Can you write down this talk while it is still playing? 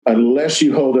unless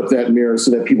you hold up that mirror so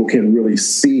that people can really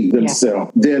see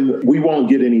themselves, then we won't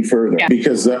get any further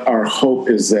because our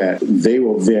hope is that they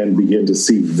will then begin to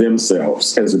see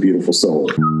themselves as a beautiful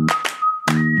soul.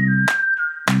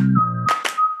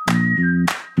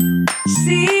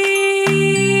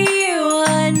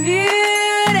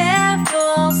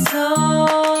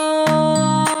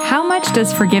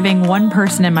 Does forgiving one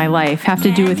person in my life have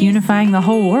to do with unifying the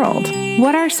whole world?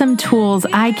 What are some tools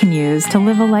I can use to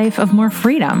live a life of more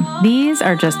freedom? These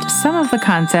are just some of the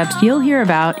concepts you'll hear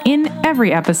about in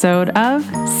every episode of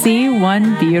See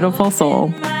One Beautiful Soul.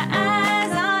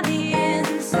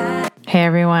 Hey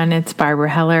everyone, it's Barbara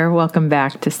Heller. Welcome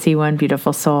back to See One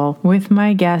Beautiful Soul with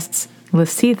my guests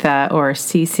Lasitha, or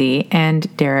Cece,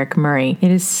 and Derek Murray.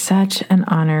 It is such an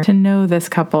honor to know this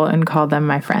couple and call them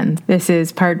my friends. This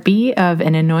is part B of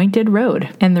An Anointed Road.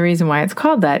 And the reason why it's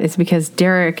called that is because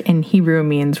Derek in Hebrew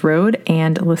means road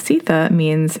and Lasitha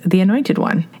means the anointed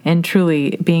one. And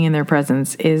truly, being in their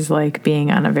presence is like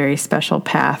being on a very special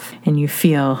path, and you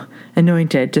feel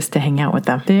anointed just to hang out with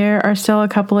them. There are still a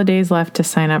couple of days left to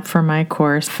sign up for my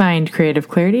course, Find Creative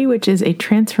Clarity, which is a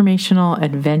transformational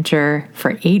adventure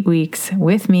for 8 weeks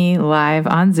with me live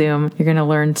on Zoom. You're going to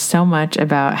learn so much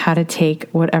about how to take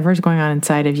whatever's going on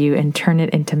inside of you and turn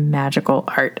it into magical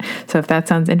art. So if that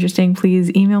sounds interesting,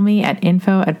 please email me at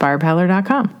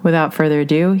info@barbheller.com. Without further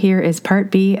ado, here is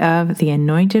part B of The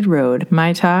Anointed Road,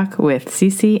 my talk with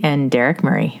Cece and Derek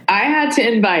Murray. I had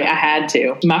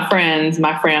to, my friends,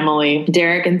 my family,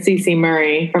 Derek and Cece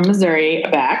Murray from Missouri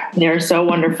back. They're so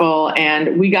wonderful.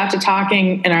 And we got to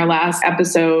talking in our last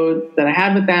episode that I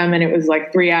had with them, and it was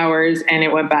like 3 hours. And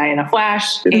it went by in a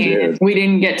flash. And we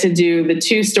didn't get to do the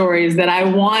 2 stories that I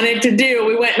wanted to do.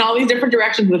 We went in all these different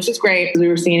directions, which is great. We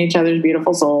were seeing each other's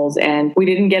beautiful souls. And we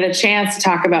didn't get a chance to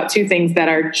talk about 2 things that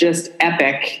are just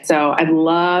epic. So I'd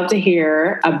love to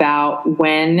hear about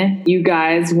when you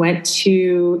guys went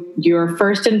to your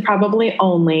first and probably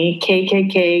only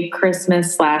KKK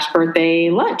Christmas/birthday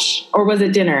lunch. Or was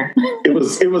it dinner? It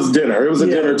was dinner. It was a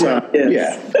dinner time.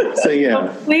 Yeah. So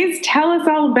Well, please tell us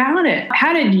all about it.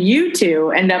 How did you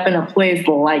 2 end up in a place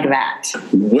like that?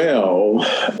 Well,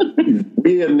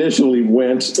 we initially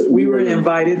went. We were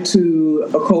invited to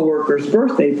a coworker's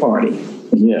birthday party.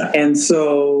 Yeah. And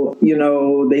so,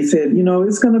 they said,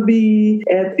 it's going to be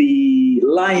at the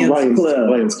Lions Club.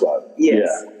 Lions Club. Yes.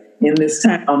 Yeah. In this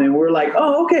town. And we're like,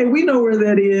 oh, okay, we know where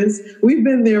that is. We've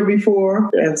been there before.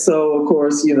 Yeah. And so, of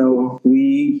course,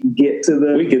 we get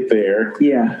there.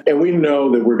 Yeah. And we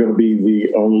know that we're going to be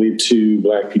the only 2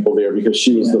 Black people there because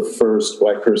she was the first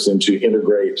Black person to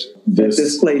integrate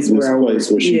this place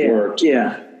where she worked.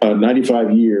 Yeah.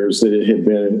 95 years that it had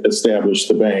been established,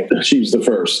 the bank. She was the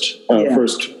first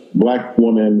Black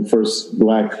woman, first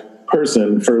Black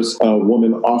person, first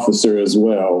woman officer as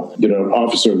well,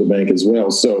 officer of the bank as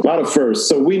well. So a lot of firsts.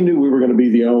 So we knew we were going to be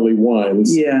the only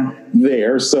ones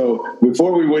there. So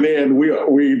before we went in, we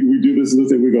do this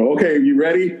and we go, okay, you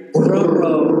ready? Drum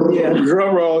roll. Yeah.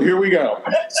 Drum roll. Here we go.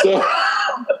 So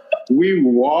we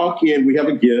walk in, we have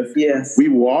a gift. Yes. We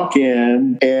walk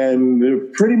in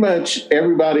and pretty much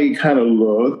everybody kind of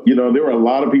looked, there were a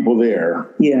lot of people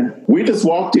there. Yeah. We just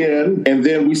walked in and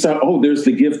then we saw, there's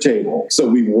the gift table. So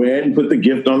we went and put the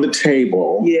gift on the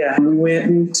table. Yeah. We went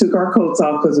and took our coats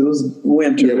off because it was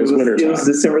winter. Yeah, it was winter time. It was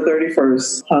December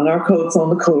 31st. Hung our coats on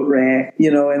the coat rack,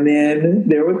 and then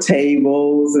there were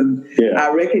tables and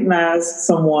I recognized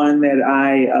someone that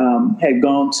I had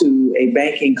gone to a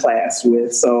banking class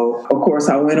with. So of course,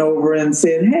 I went over and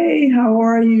said, hey, how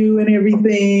are you and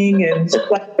everything? And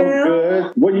like,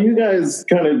 good. What are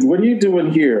you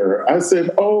doing here? I said,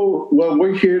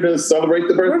 we're here to celebrate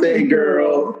the birthday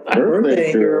girl.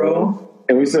 Birthday girl.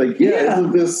 And we said,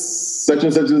 isn't this such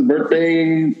and such's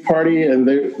birthday party? And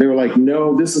they were like,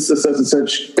 no, this is such and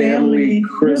such family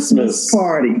Christmas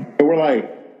party. And we're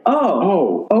like,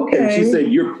 oh, okay. And she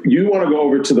said, you want to go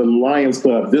over to the Lions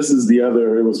Club. This is the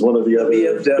other, it was one of the other,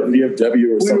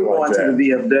 VFW or something like that.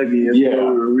 We were going to the VFW.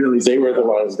 Yeah. They were at the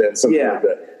Lions Den, something like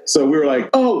that. So we were like,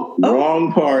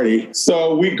 wrong party.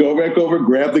 So we go back over,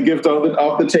 grab the gift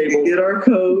off the table.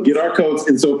 Get our coats.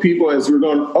 And so people, as we're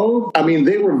going,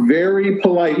 they were very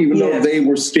polite, even though they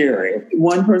were staring.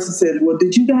 One person said, well,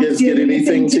 did you guys get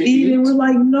anything to eat? And we're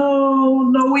like,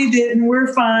 no, we didn't.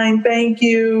 We're fine. Thank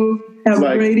you. Have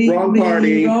a great evening. Wrong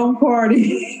party. Wrong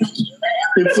party.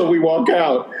 And so we walk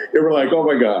out And we're like, oh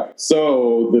my God.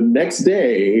 So the next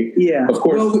day, of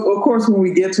course, when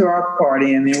we get to our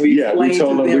party and then we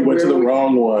told them we went to the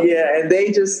wrong one. Yeah, and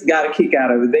they just got a kick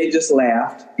out of it. They just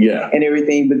laughed. Yeah. And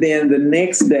everything. But then the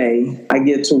next day I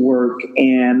get to work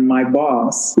and my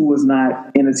boss, who was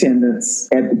not in attendance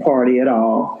at the party at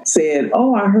all, said,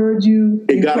 oh, I heard you.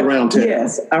 It got around town.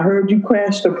 Yes, I heard you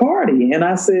crashed a party. And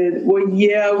I said, well,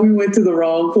 yeah, we went to the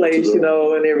wrong place, and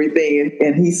everything.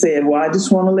 And he said, well, I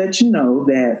just want to let you know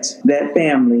that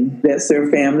family, that's their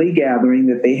family gathering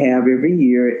that they have every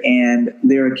year. And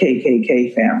they're a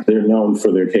KKK family. They're known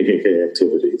for their KKK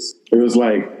activities. It was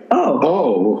like,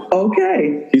 oh,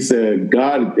 okay. He said,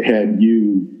 God had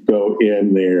you go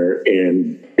in there,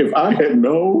 and if I had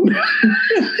known,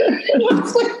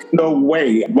 no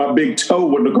way, my big toe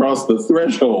wouldn't have crossed the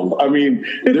threshold. I mean,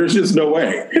 there's just no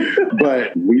way.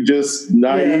 But we just,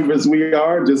 naive as we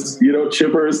are, just,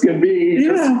 chipper as can be.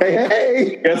 Yeah. Just,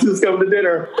 hey, guess who's coming to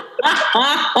dinner?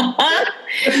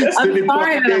 I'm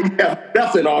sorry.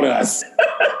 Nothing on us.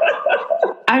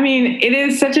 I mean, it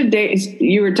is such a day.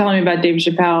 You were telling me about Dave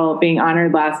Chappelle being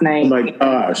honored last night. Oh my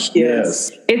gosh,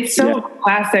 yes. It's so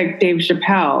classic Dave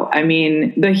Chappelle. I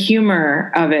mean, the humor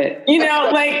of it.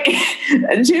 Like,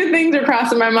 two things are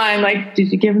crossing my mind. Like, did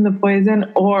you give him the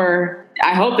poison? Or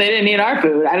I hope they didn't eat our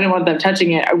food. I didn't want them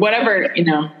touching it. Or whatever,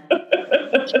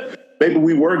 Maybe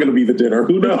we were going to be the dinner.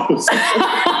 Who knows?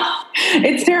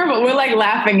 It's terrible. We're like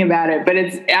laughing about it, but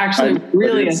it's actually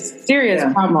really a serious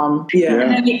problem. Yeah.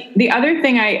 And then the other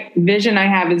vision I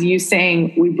have is you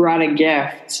saying we brought a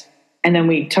gift and then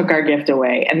we took our gift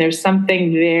away. And there's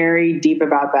something very deep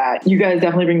about that. You guys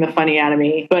definitely bring the funny out of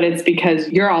me, but it's because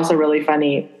you're also really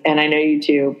funny. And I know you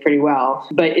two pretty well,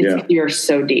 but you're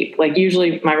so deep. Like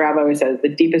usually my rabbi always says the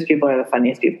deepest people are the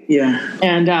funniest people. Yeah.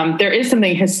 And there is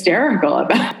something hysterical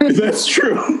about it. That's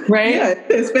true. Right? Yeah,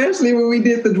 especially when we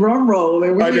did the drum roll.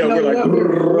 And we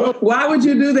why would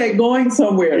you do that going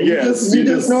somewhere? Yes, you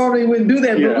just normally wouldn't do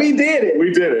that, but we did it.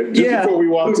 We did it just before we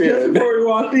walked in. Just before we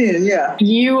walked in,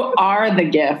 You are the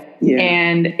gift. Yeah.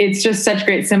 And it's just such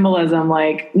great symbolism.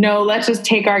 Like, no, let's just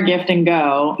take our gift and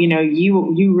go.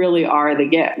 You really are the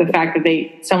gift. The fact that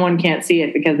someone can't see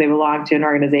it because they belong to an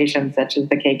organization such as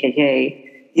the KKK.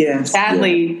 Yes.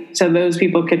 Sadly, so those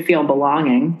people could feel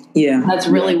belonging. Yeah. That's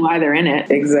really why they're in it.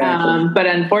 Exactly. But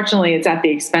unfortunately, it's at the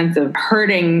expense of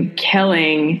hurting,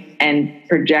 killing, and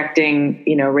projecting,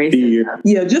 racism.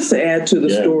 Yeah, just to add to the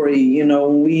story,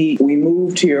 we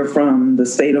moved here from the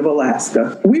state of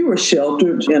Alaska. We were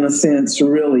sheltered in a sense,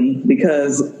 really,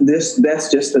 because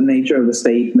that's just the nature of the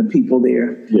state and the people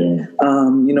there. Yeah.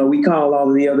 We call all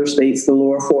of the other states the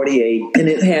lower 48, and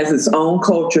it has its own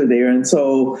culture there. And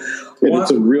so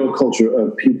it's a real culture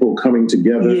of people coming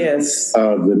together. Yes.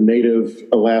 The native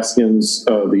Alaskans,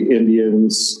 the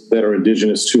Indians that are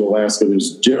indigenous to Alaska.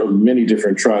 There's many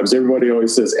different tribes. Everybody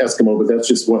always says Eskimo, but that's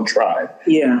just one tribe.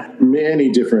 Yeah. Many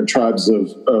different tribes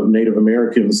of Native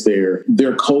Americans there.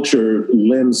 Their culture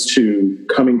lends to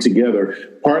coming together,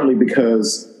 partly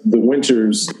because the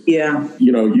winters,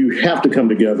 you have to come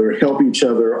together, help each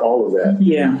other, all of that.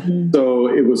 Yeah. So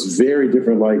it was very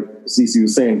different, like Cece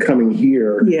was saying, coming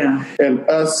here. Yeah. And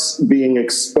us being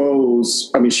exposed.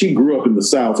 I mean, she grew up in the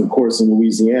South, of course, in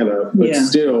Louisiana, but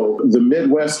still, the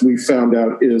Midwest, we found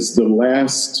out, is the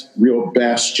last real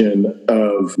bastion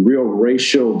of real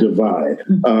racial divide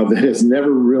that has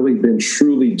never really been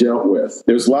truly dealt with.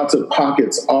 There's lots of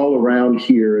pockets all around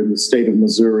here in the state of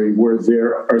Missouri where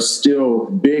there are still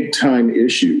big time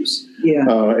issues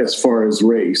as far as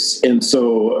race. And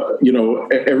so,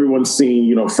 everyone's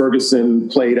seen, Ferguson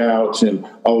played out and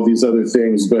all of these other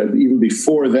things. But even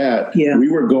before that, we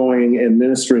were going and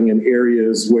ministering in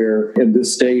areas where in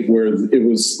this state where it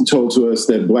was told to us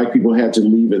that Black people had to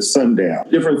leave at sundown,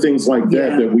 different things like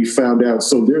that we found out.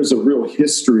 So there's a real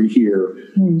history here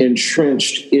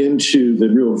entrenched into the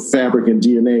real fabric and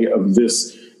DNA of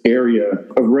this area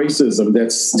of racism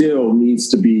that still needs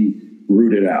to be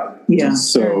rooted out. Yeah.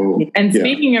 So, and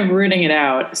speaking of rooting it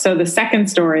out, so the second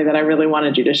story that I really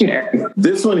wanted you to share.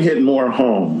 This one hit more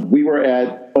home. We were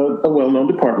at a well-known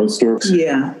department store.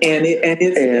 Yeah, and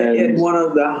it's in one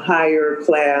of the higher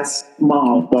class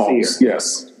malls here.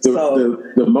 Yes.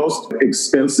 The most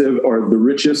expensive or the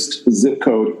richest zip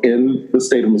code in the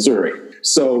state of Missouri.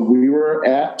 So we were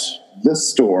at the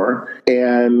store,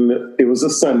 and it was a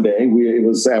Sunday. It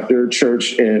was after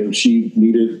church, and she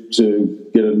needed to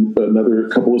get another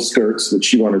couple of skirts that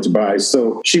she wanted to buy.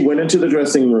 So she went into the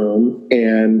dressing room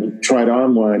and tried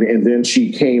on one, and then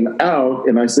she came out,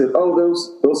 and I said, "Oh,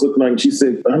 those look nice." She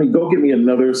said, "Honey, go get me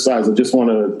another size. I just want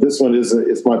to. This one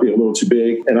it might be a little too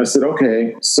big." And I said,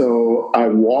 "Okay." So I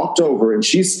walked over, and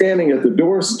she's standing at the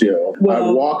door still. detail.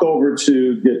 I walk over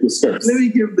to get the skirts. Let me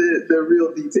give the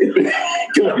real detail.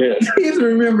 Go ahead. He's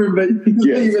remembering, but he's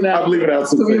leaving out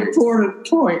some important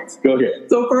points. Go ahead.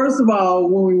 So first of all,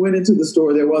 when we went into the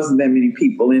store, there wasn't that many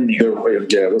people in there.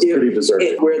 It was pretty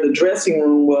deserted. Where the dressing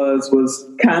room was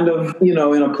kind of, in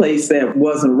a place that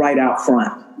wasn't right out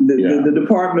front. The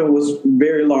department was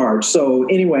very large. So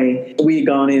anyway, we had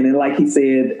gone in, and like he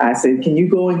said, I said, can you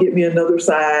go and get me another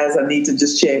size? I need to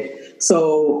just check.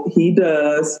 So he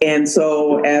does. And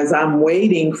so as I'm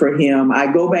waiting for him, I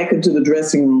go back into the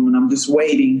dressing room and I'm just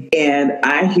waiting. And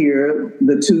I hear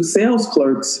the two sales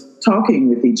clerks talking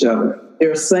with each other.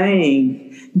 They're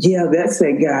saying, yeah, that's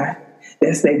that guy.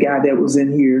 That's that guy that was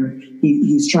in here.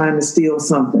 He's trying to steal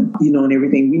something, and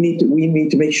everything. We need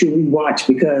to make sure we watch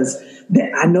because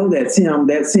I know that's him.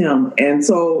 That's him. And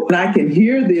so and I can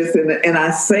hear this and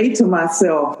I say to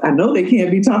myself, I know they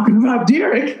can't be talking about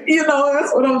Derek.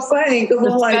 That's what I'm saying. Because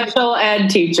I'm like special ed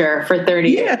teacher for 30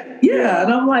 years. Yeah.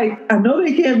 And I'm like, I know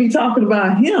they can't be talking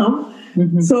about him.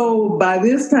 Mm-hmm. So by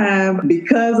this time,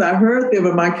 because I heard them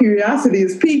and my curiosity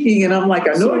is piquing, and I'm like,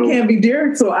 I know it can't be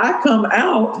Derek. So I come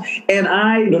out and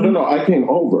No, I came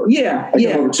over. I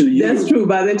came over to you. That's true.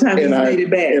 By that time, he's made it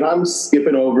back. And I'm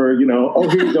skipping over, oh,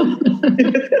 here you go.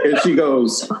 And she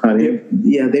goes, honey.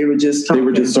 Yeah, they were just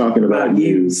talking about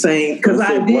you. Saying, because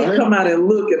I did come out and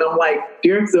look, and I'm like,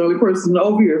 Derek's the only person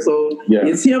over here. So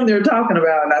it's him they're talking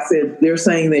about. And I said, they're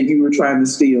saying that you were trying to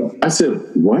steal. I said,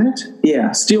 what?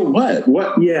 Yeah. Steal what?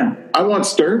 What? Yeah. I want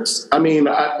skirts. I mean,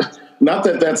 not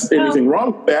that that's anything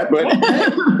wrong with that,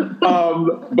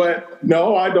 but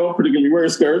no, I don't particularly wear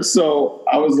skirts. So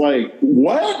I was like,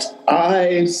 what?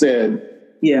 I said,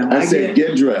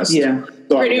 get dressed. Yeah.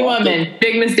 So pretty woman.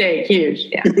 Big mistake.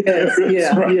 Huge. Yeah.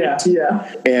 Yes,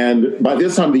 yeah. And by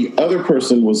this time, the other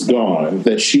person was gone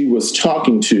that she was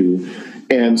talking to.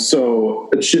 And so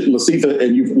Lasitha,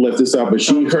 and you've left this out, but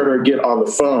she heard her get on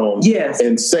the phone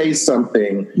and say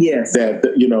something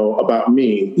that, about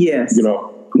me. Yes.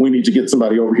 We need to get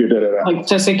somebody over here. Like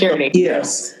to security.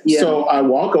 Yes. Yeah. So I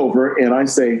walk over and I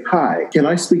say, hi, can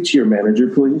I speak to your manager,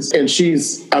 please? And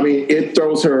it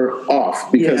throws her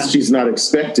off because she's not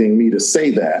expecting me to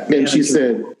say that. And she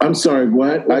said, I'm sorry,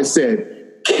 what? I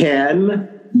said, can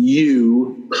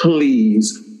you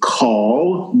please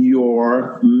call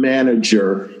your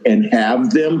manager and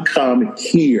have them come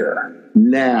here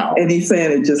now? And he's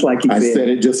saying it just like he said. I said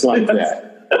it just like that.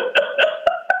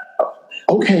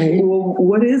 Okay. Well,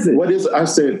 what is it? I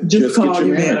said, just call get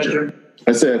your manager.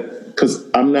 I said, because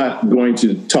I'm not going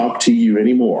to talk to you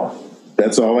anymore.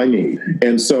 That's all I need.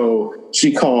 And so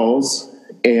she calls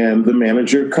and the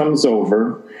manager comes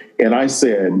over and I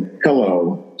said,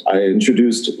 hello. I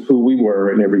introduced who we were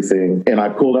and everything. And I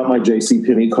pulled out my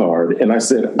JCPenney card and I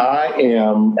said,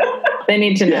 they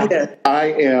need to know. I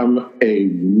am a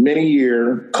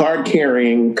many-year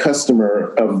card-carrying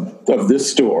customer of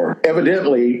this store.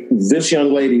 Evidently, this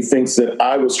young lady thinks that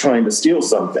I was trying to steal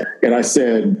something. And I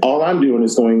said, all I'm doing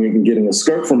is going and getting a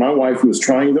skirt for my wife who is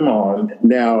trying them on.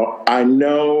 Now, I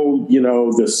know,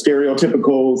 the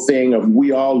stereotypical thing of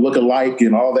we all look alike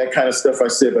and all that kind of stuff. I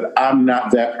said, but I'm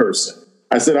not that person.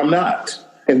 I said, I'm not.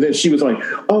 And then she was like,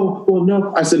 oh, well,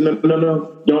 no. I said, no,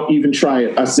 don't even try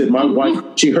it. I said, my wife,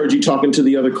 she heard you talking to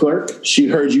the other clerk. She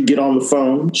heard you get on the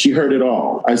phone. She heard it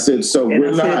all. I said,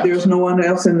 we're not. There's no one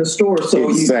else in the store. So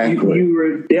exactly. you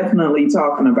were definitely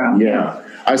talking about that.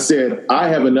 I said, I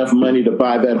have enough money to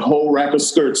buy that whole rack of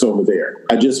skirts over there.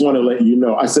 I just want to let you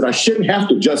know. I said, I shouldn't have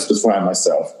to justify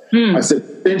myself. I said,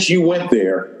 since you went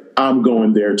there, I'm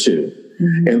going there too.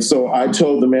 And so I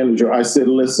told the manager, I said,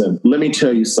 listen, let me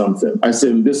tell you something. I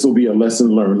said, this will be a lesson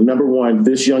learned. Number one,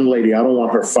 this young lady, I don't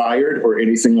want her fired or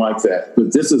anything like that,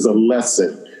 but this is a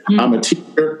lesson. I'm a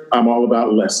teacher. I'm all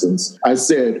about lessons. I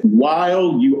said,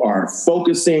 while you are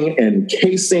focusing and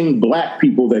casing Black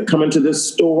people that come into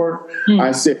this store,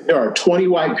 I said, there are 20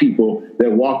 white people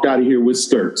that walked out of here with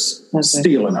skirts,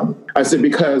 stealing them. I said,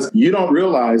 because you don't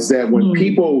realize that when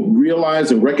people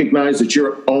realize and recognize that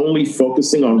you're only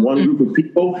focusing on one group of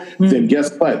people, then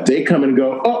guess what? They come and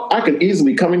go, oh, I can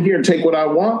easily come in here and take what I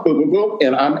want,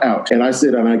 and I'm out. And I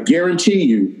said, and I guarantee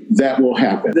you that will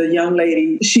happen. The young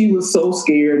lady, she was so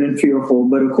scared and fearful,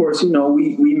 but of course,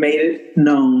 we made it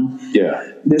known. Yeah.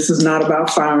 This is not about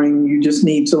firing. You just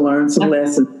need to learn some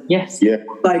lessons. Yes. Yeah.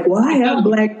 Like, well, I have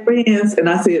Black friends. And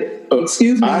I said,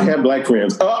 excuse me. I have Black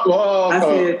friends. I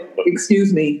said,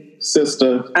 excuse me.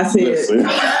 Sister. I said,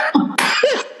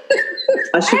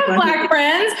 I have Black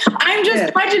friends. I'm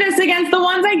just prejudiced against the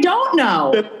ones I don't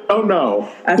know. Oh,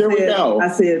 no. We go. I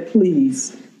said,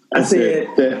 please. I said,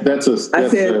 that's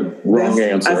a wrong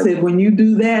answer. I said, when you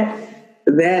do that,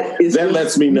 that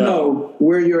lets me know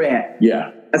where you're at.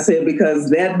 Yeah. I said, because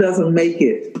that doesn't make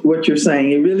it what you're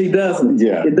saying. It really doesn't.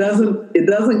 Yeah. It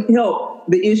doesn't help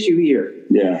the issue here.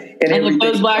 Yeah. And if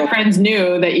those black friends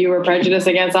knew that you were prejudiced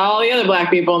against all the other black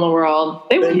people in the world,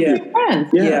 they wouldn't be your friends.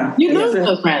 Yeah. You lose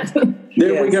those friends.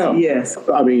 There we go. Yes.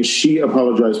 I mean, she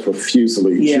apologized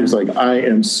profusely. Yeah. She was like, I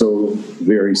am so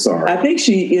very sorry. I think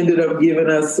she ended up giving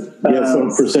us some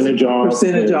percentage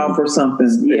off or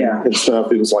something. Yeah. And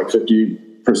stuff. It was like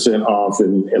 50% off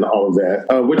and all of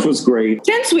that, which was great.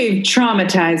 Since we've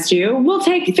traumatized you, we'll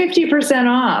take 50%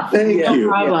 off. Thank you. No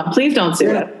problem. Yeah. Please don't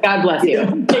sue us. God bless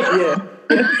you. Yeah.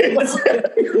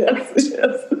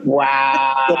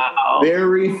 Wow. The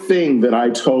very thing that I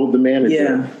told the manager.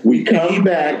 Yeah. We come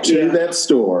back to that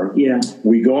store. Yeah.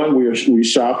 We go in, we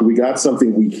shop, we got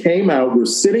something. We came out, we're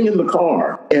sitting in the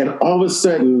car, and all of a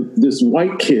sudden, this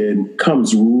white kid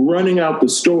comes running out the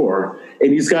store,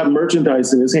 and he's got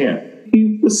merchandise in his hand.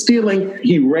 He was stealing.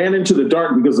 He ran into the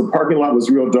dark because the parking lot was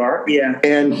real dark. Yeah.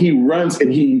 And he runs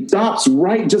and he stops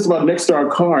right just about next to our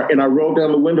car. And I rolled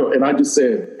down the window and I just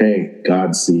said, hey,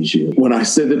 God sees you. When I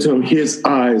said that to him, his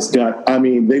eyes they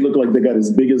looked like they got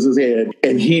as big as his head.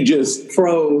 And he just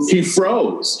froze. He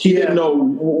froze. He didn't know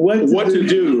what to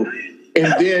do.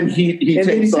 And then he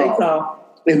takes off.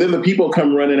 And then the people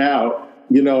come running out,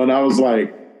 and I was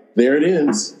like, there it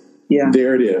is. Yeah.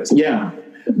 There it is. Yeah.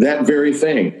 That very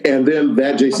thing. And then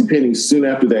that JCPenney soon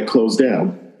after that closed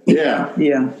down. Yeah.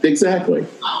 Yeah. Exactly.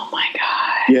 Oh my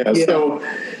God. Yeah. So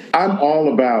I'm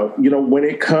all about, when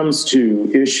it comes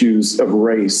to issues of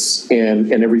race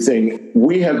and everything,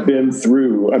 we have been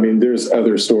through, there's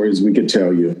other stories we could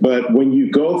tell you, but when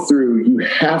you go through, you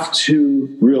have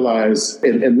to realize,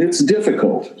 and it's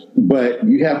difficult, but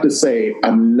you have to say,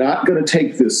 I'm not going to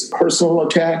take this personal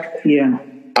attack. Yeah.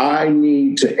 I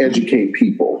need to educate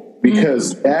people.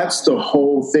 Because that's the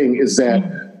whole thing, is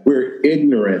that we're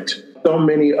ignorant. So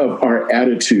many of our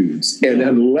attitudes. And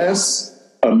unless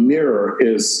a mirror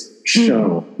is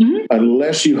shown,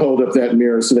 unless you hold up that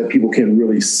mirror so that people can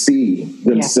really see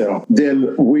themselves,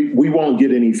 then we won't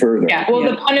get any further. Yeah. Well,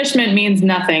 the punishment means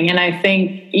nothing. And I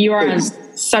think you are on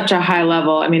such a high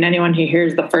level. Anyone who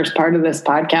hears the first part of this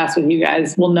podcast with you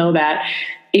guys will know that.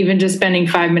 Even just spending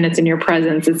 5 minutes in your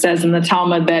presence, it says in the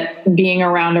Talmud that being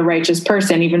around a righteous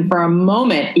person, even for a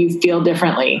moment, you feel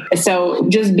differently. So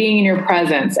just being in your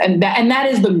presence, and that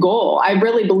is the goal. I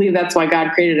really believe that's why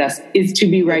God created us, is to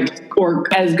be righteous or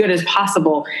as good as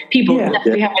possible. People,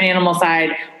 we have an animal side.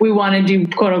 We want to do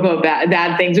quote unquote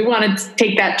bad things. We want to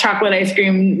take that chocolate ice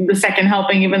cream, the second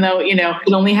helping, even though,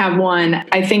 we only have one.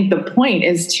 I think the point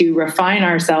is to refine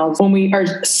ourselves when we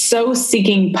are so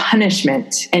seeking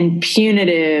punishment and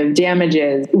punitive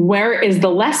damages. Where is the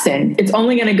lesson? It's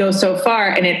only going to go so far,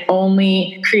 and it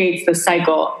only creates the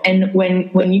cycle. And when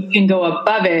you can go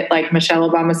above it, like Michelle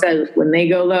Obama says, when they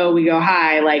go low, we go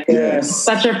high.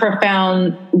 Such a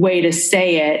profound way to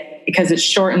say it, because it's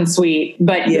short and sweet.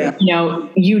 But,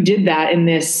 you did that in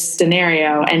this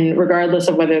scenario. And regardless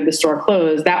of whether the store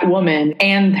closed, that woman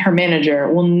and her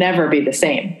manager will never be the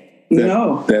same.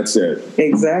 That's it.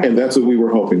 Exactly. And that's what we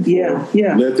were hoping for.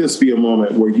 Yeah. Let this be a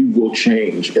moment where you will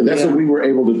change. And that's what we were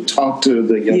able to talk to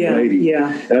the young lady.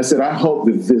 Yeah. And I said, I hope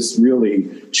that this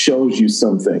really shows you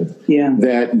something. Yeah.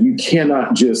 That you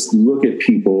cannot just look at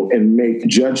people and make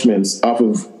judgments off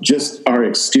of just our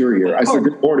exterior. I said,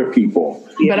 there's more to people.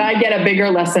 But I get a bigger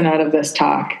lesson out of this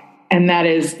talk, and that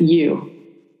is you.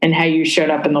 And how you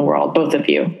showed up in the world, both of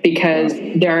you, because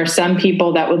there are some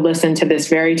people that would listen to this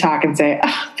very talk and say,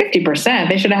 50%,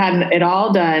 they should have had it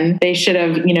all done. They should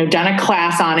have, done a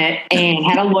class on it and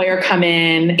had a lawyer come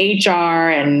in, HR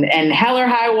and hell or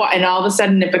high water. And all of a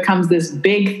sudden it becomes this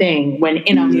big thing when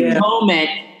in a moment,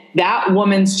 that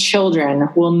woman's children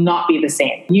will not be the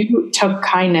same. You took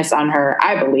kindness on her,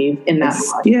 I believe, in that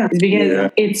moment. Yeah.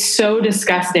 Because it's so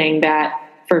disgusting that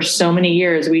for so many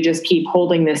years, we just keep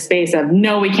holding this space of,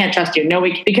 no, we can't trust you.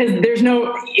 Because there's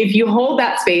if you hold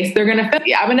that space, they're going to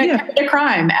feel, I'm going to commit a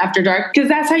crime after dark, because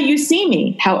that's how you see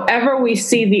me. However we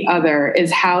see the other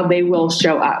is how they will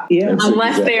show up. Yeah.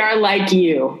 Unless they are like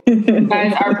you. You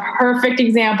guys are perfect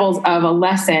examples of a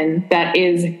lesson that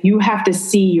is, you have to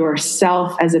see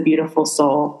yourself as a beautiful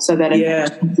soul so that others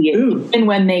can see it, even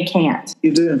when they can't.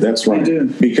 You do. That's right. You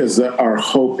do. Because our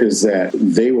hope is that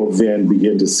they will then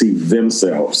begin to see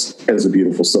themselves as a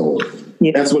beautiful soul.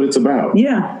 Yeah. That's what it's about.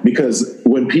 Yeah. Because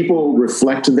when people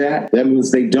reflect that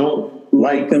means they don't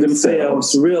like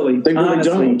themselves. Really. They really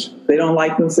don't. They don't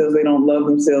like themselves. They don't love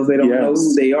themselves. They don't know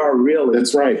who they are, really.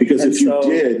 That's right. Because if you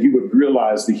did, you would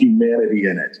realize the humanity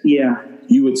in it. Yeah.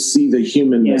 You would see the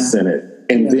humanness in it.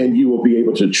 And then you will be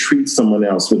able to treat someone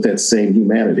else with that same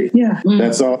humanity. Yeah.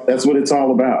 That's what it's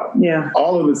all about. Yeah.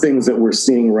 All of the things that we're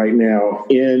seeing right now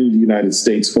in the United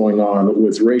States going on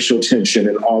with racial tension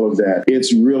and all of that, it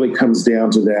really comes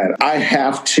down to that. I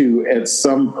have to, at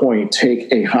some point,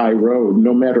 take a high road,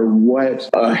 no matter what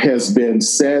has been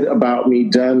said about me,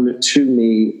 done to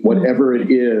me, whatever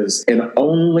it is. And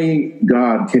only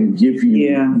God can give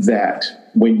you that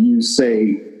when you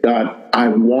say, God, I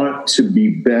want to be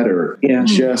better.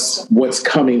 Just what's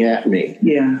coming at me.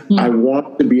 I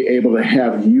want to be able to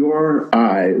have your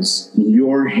eyes,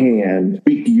 your hand,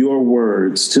 speak your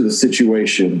words to the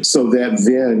situation so that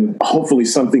then hopefully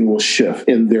something will shift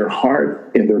in their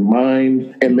heart, in their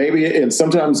mind. And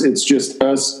sometimes it's just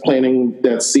us planting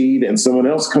that seed and someone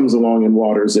else comes along and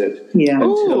waters it.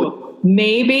 Ooh,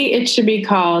 maybe it should be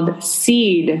called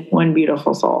Seed One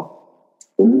Beautiful Soul.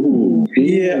 Ooh,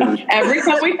 yeah. Every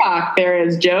time we talk, there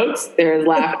is jokes, there is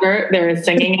laughter, there is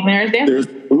singing, and there is dancing.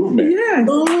 There's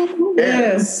movement.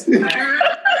 Yes.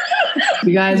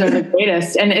 You guys are the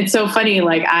greatest. And it's so funny.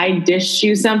 Like, I dish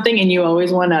you something and you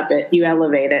always one up it. You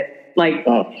elevate it. Like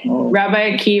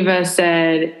Rabbi Akiva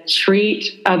said,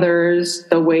 treat others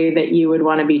the way that you would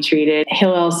want to be treated.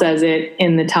 Hillel says it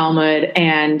in the Talmud.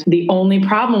 And the only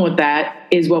problem with that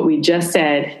is what we just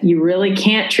said. You really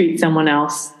can't treat someone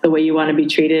else the way you want to be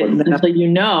treated until you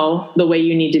know the way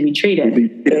you need to be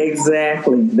treated.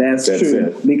 Exactly. That's true.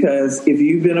 It. Because if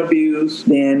you've been abused,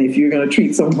 then if you're going to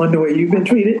treat someone the way you've been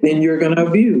treated, then you're going to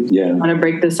abuse. I want to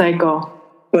break the cycle.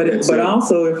 But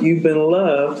also, if you've been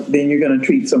loved, then you're going to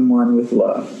treat someone with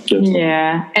love.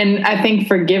 Yeah. And I think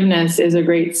forgiveness is a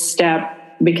great step,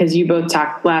 because you both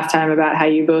talked last time about how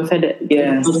you both had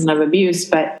children of abuse,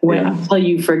 but until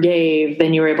you forgave,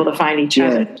 then you were able to find each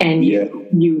other, and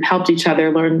you helped each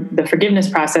other learn the forgiveness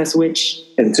process, which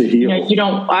and to heal.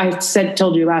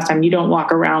 Told you last time, you don't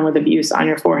walk around with abuse on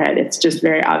your forehead. It's just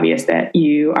very obvious that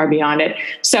you are beyond it.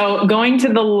 So going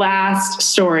to the last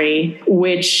story,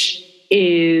 which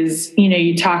is,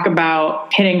 you talk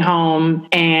about hitting home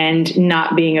and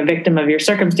not being a victim of your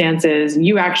circumstances.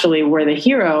 You actually were the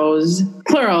heroes,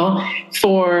 plural,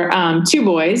 for 2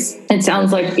 boys. It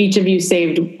sounds like each of you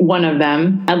saved one of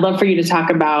them. I'd love for you to talk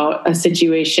about a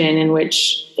situation in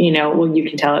which, you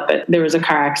can tell it, but there was a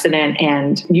car accident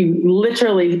and you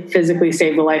literally physically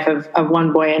saved the life of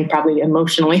one boy and probably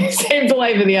emotionally saved the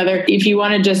life of the other. If you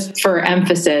want to, just for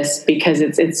emphasis, because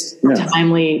it's a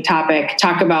timely topic,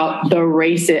 talk about the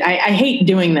race. I hate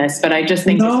doing this, but I just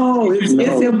think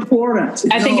it's important.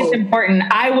 I think it's important.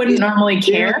 I wouldn't normally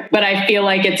care, but I feel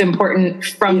like it's important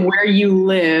from where you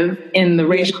live in the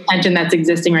racial tension that's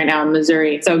existing right now in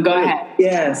Missouri. So go ahead.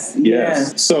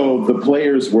 Yes. So the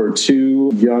players were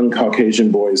 2 young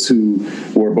Caucasian boys who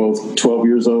were both 12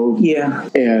 years old. Yeah.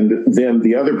 And then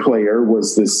the other player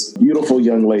was this beautiful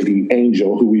young lady,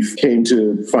 Angel, who we came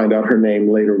to find out her name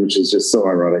later, which is just so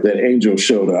ironic that Angel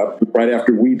showed up right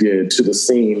after we did to the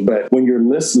scene. But when you're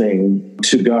listening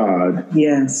to God,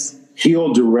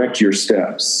 He'll direct your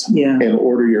steps and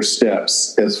order your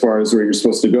steps as far as where you're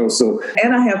supposed to go. So,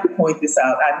 and I have to point this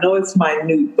out. I know it's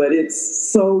minute, but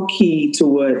it's so key to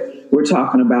what we're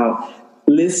talking about.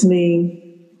 Listening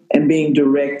and being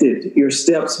directed, your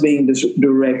steps being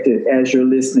directed as you're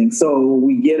listening. So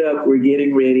we get up, we're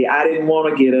getting ready. I didn't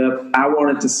want to get up. I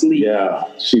wanted to sleep. Yeah,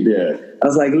 she did. I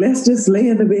was like, let's just lay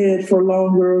in the bed for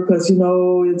longer because,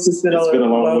 it's just been a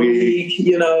long week,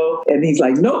 And he's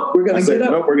like, nope, we're going to get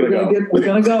up. Nope, we're going to go. We're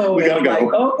going to go. We got to go.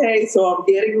 Like, okay, so I'm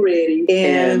getting ready.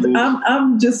 And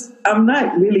I'm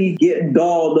not really getting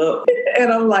dolled up.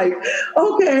 And I'm like,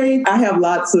 okay, I have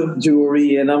lots of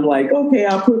jewelry. And I'm like, okay,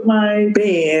 I'll put my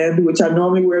band, which I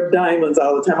normally wear diamonds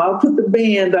all the time. I'll put the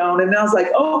band on. And I was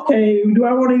like, okay, do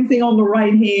I want anything on the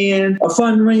right hand? A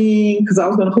fun ring? Because I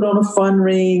was going to put on a fun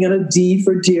ring and a D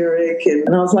for Derek.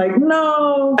 And I was like,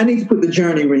 no, I need to put the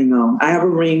Journey ring on. I have a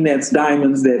ring that's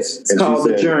diamonds that's called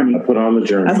the Journey. I put on the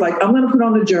Journey. I was like, I'm going to put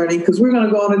on the Journey because we're going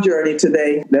to go on a journey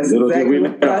today. That's exactly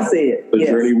what I said. The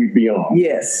journey we be on.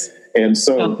 Yes. And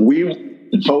so we were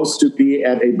supposed to be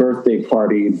at a birthday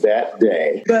party that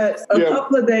day. But a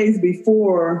couple of days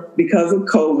before, because of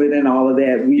COVID and all of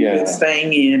that, we've been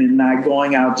staying in and not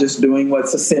going out, just doing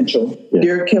what's essential. Yeah.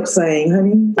 Derek kept saying,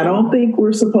 honey, I don't think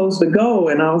we're supposed to go.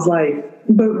 And I was like,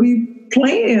 but we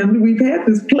we've had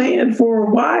this plan for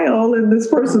a while, and this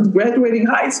person's graduating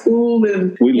high school,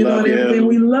 and we love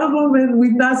them, and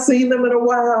we've not seen them in a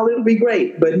while. It'll be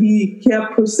great. But he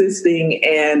kept persisting,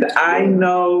 and I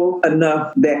know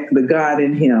enough that the God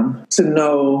in him to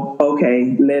know,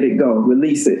 okay, let it go,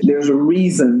 release it. There's a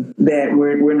reason that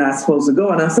we're not supposed to go.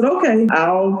 And I said, okay,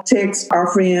 I'll text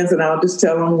our friends and I'll just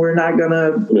tell them we're not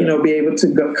gonna, be able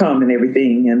to come and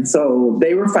everything. And so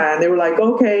they were fine. They were like,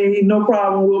 okay, no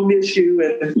problem, we'll miss you.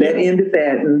 And that ended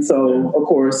that. And so, of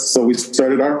course. So we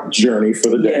started our journey for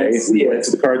the day. We went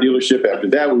to the car dealership. After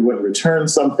that, we went and returned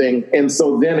something. And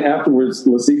so then afterwards,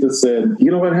 Lasitha said,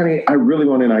 you know what, honey, I really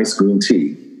want an ice cream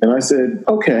tea. And I said,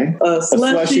 okay, a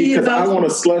slushie, because I want a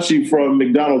slushie from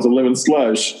McDonald's, a lemon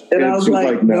slush. And I was she was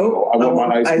like, no, nope, I want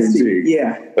my ice cream tea.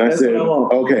 Yeah, and I said,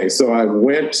 okay. So I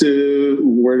went to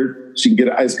where she can get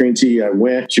an ice cream tea.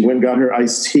 She went and got her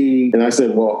iced tea. And I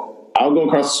said, well, I'll go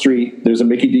across the street. There's a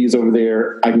Mickey D's over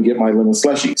there. I can get my lemon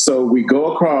slushie. So we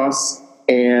go across,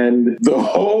 and the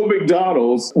whole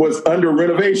McDonald's was under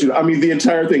renovation. I mean, the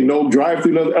entire thing, no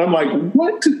drive-through. I'm like,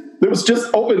 what? It was just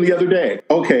open the other day.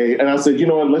 Okay. And I said, you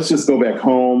know what? Let's just go back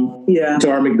home to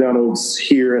our McDonald's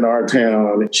here in our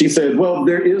town. She said, well,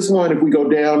 there is one if we go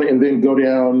down and then go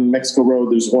down Mexico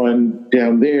Road. There's one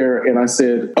down there. And I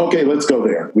said, okay, let's go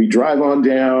there. We drive on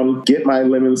down, get my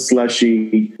lemon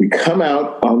slushie. We come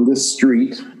out on this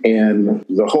street, and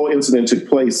the whole incident took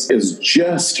place is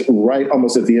just right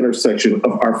almost at the intersection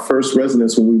of our first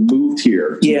residence when we moved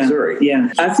here to Missouri.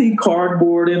 Yeah. I see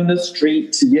cardboard in the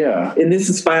street. Yeah. And this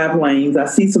is 5 lanes. I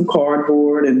see some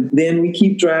cardboard, and then we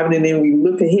keep driving, and then we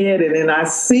look ahead, and then I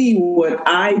see what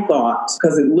I thought,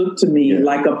 because it looked to me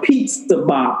like a pizza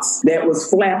box that was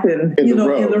flapping, in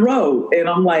the road. And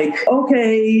I'm like,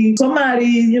 okay,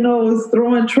 somebody, is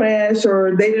throwing trash,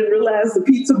 or they didn't realize the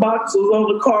pizza box was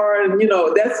on the car. And,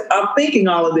 I'm thinking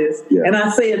all of this. Yeah. And I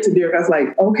say it to Derek. I was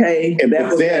like, okay. And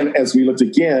then as we looked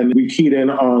again, we keyed in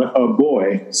on a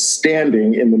boy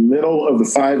standing in the middle of the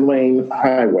 5-lane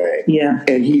highway. Yeah.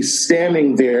 And he's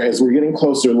standing there as we're getting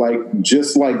closer,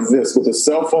 just like this, with a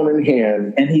cell phone in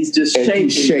hand. And he's just shaking.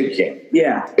 He's shaking.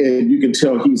 Yeah. And you can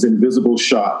tell he's in visible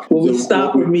shock. Well, we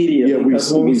stop immediately.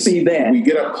 Yeah, we see that. We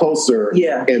get up closer.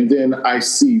 Yeah. And then I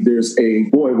see there's a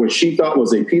boy, what she thought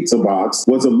was a pizza box,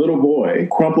 was a little boy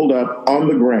crumpled up on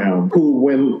the ground, who,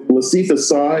 when Lasitha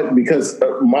saw it, because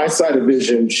my side of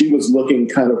vision, she was looking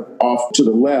kind of off to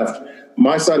the left.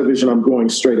 My side of vision, I'm going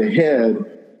straight ahead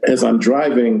as I'm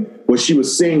driving. What she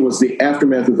was seeing was the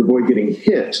aftermath of the boy getting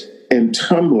hit and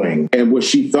tumbling, and what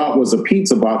she thought was a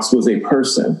pizza box was a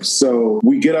person. So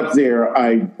we get up there,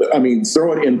 I mean,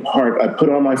 throw it in park, I put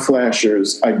on my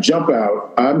flashers, I jump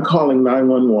out, I'm calling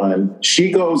 911. She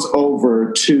goes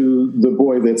over to the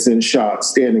boy that's in shock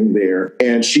standing there,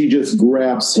 and she just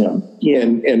grabs him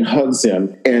and hugs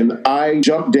him. And I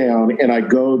jump down and I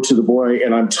go to the boy,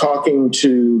 and I'm talking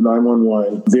to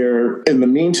 911. There, in the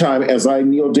meantime, as I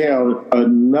kneel down,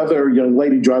 another young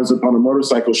lady drives up on a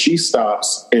motorcycle. She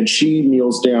stops and she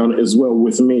kneels down as well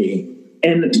with me.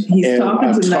 And he's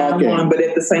talking to 911, but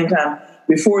at the same time,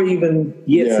 before he even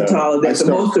gets to Tyler, that's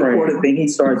the most important thing. He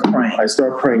starts praying. I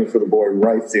start praying for the boy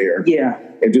right there. Yeah.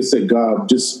 And just say, God,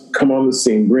 just come on the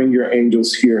scene. Bring your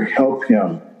angels here. Help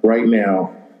him right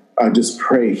now. I just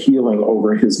pray healing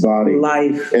over his body.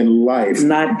 Life. And life.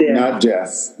 Not death. Not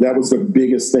death. That was the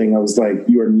biggest thing. I was like,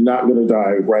 you are not going to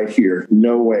die right here.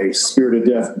 No way. Spirit of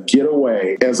death, get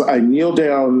away. As I kneel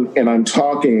down and I'm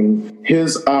talking,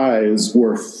 his eyes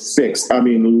were fixed. I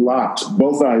mean, locked,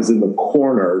 both eyes in the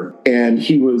corner. And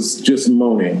he was just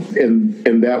moaning.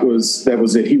 And that was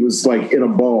it. He was like in a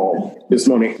ball this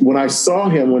morning. When I saw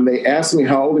him, when they asked me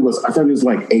how old he was, I thought he was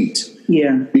like 8.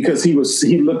 Yeah, because he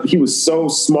was so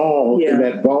small in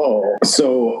that ball.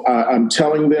 So I'm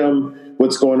telling them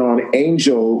what's going on.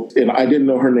 Angel, and I didn't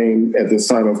know her name at this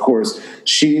time, of course.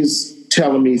 She's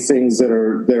telling me things that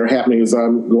are happening as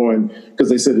I'm going, because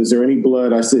they said, is there any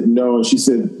blood? I said, no. And she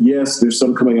said, yes, there's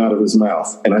some coming out of his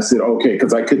mouth. And I said, okay,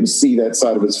 because I couldn't see that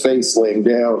side of his face laying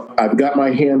down. I've got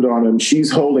my hand on him.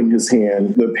 She's holding his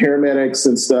hand. The paramedics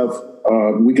and stuff,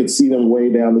 we could see them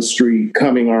way down the street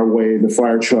coming our way, the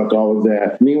fire truck, all of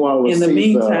that. Meanwhile, in the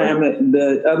meantime,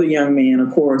 the other young man,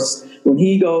 of course, when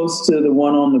he goes to the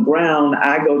one on the ground,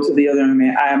 I go to the other young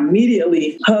man. I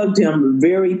immediately hugged him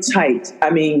very tight.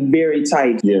 I mean, very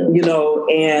tight,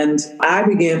 and I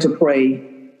began to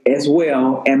pray as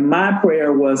well. And my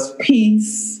prayer was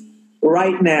peace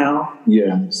right now.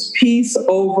 Yes. Peace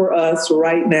over us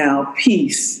right now.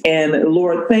 Peace. And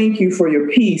Lord, thank you for your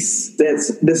peace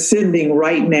that's descending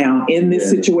right now in this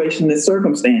situation, this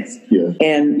circumstance. Yeah.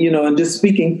 And, and just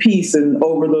speaking peace and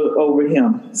over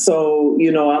him. So,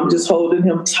 I'm just holding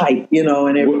him tight,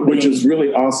 and everything. Which is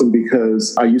really awesome,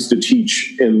 because I used to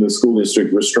teach in the school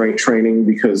district restraint training,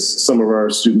 because some of our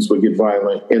students would get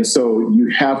violent. And so you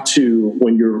have to,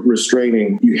 when you're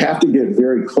restraining, you have to get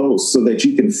very close so that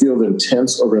you can feel them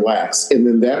tense or relax. And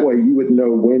then that way you would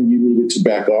know when you needed to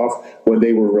back off. When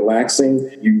they were relaxing,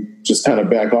 you just kind of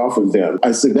back off of them.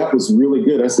 I said, that was really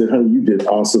good. I said, honey, you did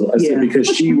awesome. I said, because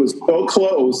she was so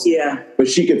close, but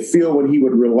she could feel when he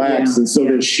would relax. And so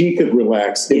that she could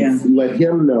relax and let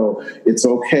him know it's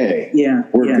okay.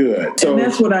 We're good. So, and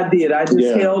that's what I did. I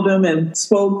just held him and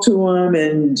spoke to him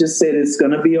and just said, it's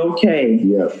going to be okay.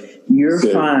 You're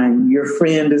fine. Your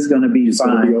friend is going to be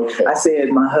fine. Okay. I said,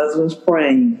 my husband's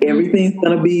praying. Everything's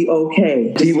going to be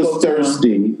okay. He was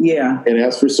thirsty. And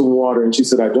asked for some water. And she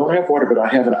said, I don't have water, but I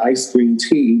have an iced green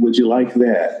tea. Would you like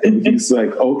that? And he's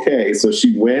like, okay. So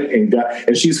she went and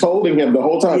and she's holding him the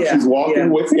whole time. She's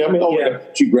walking with him.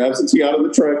 She grabs the tea out of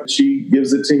the truck. She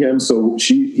gives it to him. So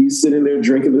he's sitting there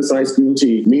drinking this ice cream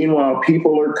tea. Meanwhile,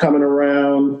 people are coming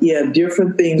around.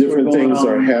 Different things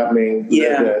are happening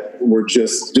that were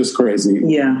just crazy.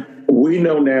 We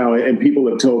know now, and people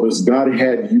have told us, God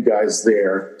had you guys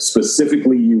there,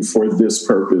 specifically you, for this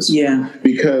purpose.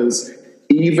 Because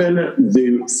even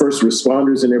the first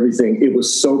responders and everything, it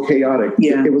was so chaotic.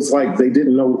 It was like they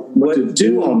didn't know what to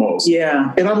do almost.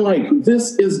 And I'm like,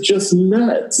 this is just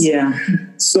nuts.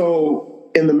 So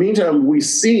in the meantime, we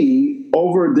see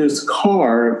over this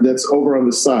car that's over on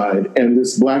the side, and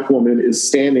this black woman is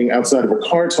standing outside of a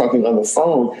car talking on the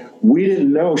phone. We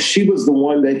didn't know she was the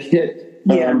one that hit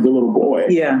the little boy.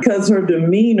 Because her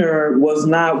demeanor was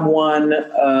not one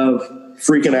of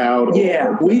freaking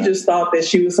out. We just thought that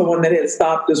she was someone that had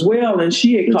stopped as well, and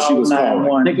she had called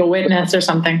 911. Like a witness or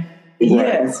something.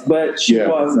 Yes, but she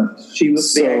wasn't. She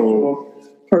was the actual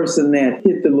person that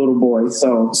hit the little boy.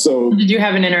 So did you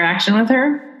have an interaction with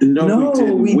her? No,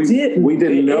 we didn't. We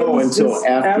didn't know until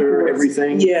after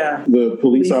everything. The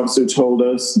police officer told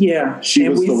us. She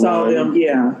was the saw one.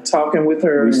 Them. Talking with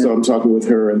her. We saw him talking with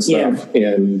her and stuff.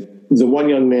 And the one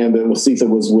young man that Lasitha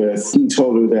was with, he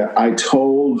told her that I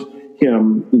told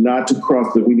him not to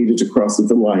cross, that we needed to cross at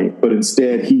the light, but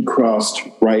instead he crossed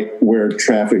right where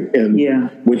traffic. And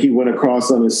when he went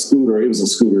across on his scooter, it was a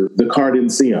scooter, the car didn't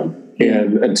see him.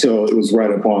 And until it was right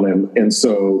upon him. And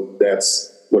so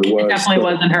that's what it was. It definitely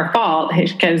wasn't her fault,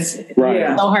 because it's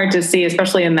so hard to see,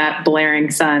 especially in that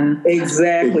blaring sun.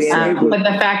 Exactly. But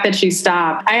the fact that she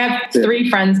stopped. I have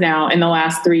 3 friends now in the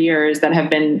last 3 years that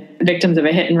have been victims of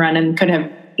a hit and run and could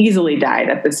have easily died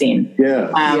at the scene.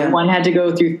 One had to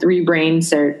go through 3 brain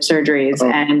surgeries,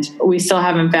 and we still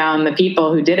haven't found the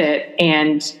people who did it.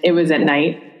 And it was at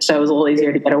night, so it was a little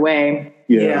easier to get away.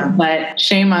 But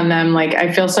shame on them. Like,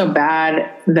 I feel so bad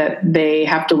that they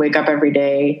have to wake up every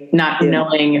day not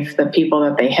knowing if the people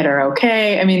that they hit are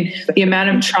okay. I mean, the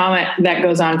amount of trauma that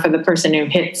goes on for the person who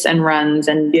hits and runs.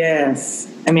 And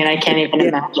I mean, I can't even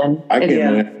imagine. I can't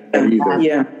imagine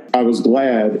either. I was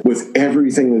glad with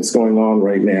everything that's going on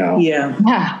right now.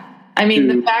 I mean,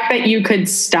 the fact that you could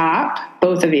stop,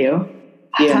 both of you,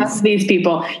 hug these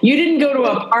people. You didn't go to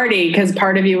a party because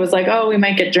part of you was like, oh, we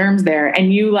might get germs there.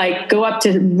 And you like go up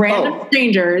to random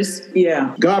strangers.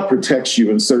 God protects you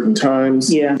in certain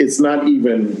times. It's not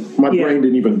even, my brain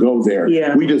didn't even go there.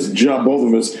 We just jumped, both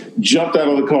of us jumped out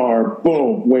of the car,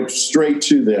 boom, went straight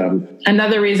to them.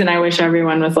 Another reason I wish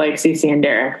everyone was like Cece and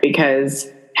Derek, because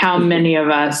how many of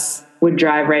us would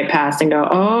drive right past and go,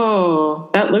 oh,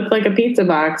 that looked like a pizza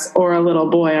box or a little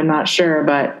boy. I'm not sure,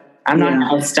 but I'm not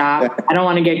going to stop. I don't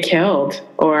want to get killed.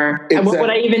 Or what would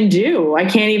I even do? I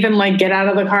can't even like get out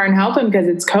of the car and help him because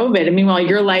it's COVID. I mean, well,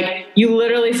 you're like, you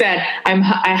literally said,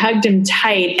 I hugged him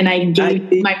tight and I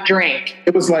gave him my drink.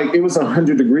 It was like, it was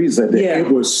 100 degrees that day.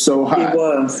 It was so hot. It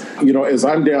was. You know, as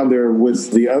I'm down there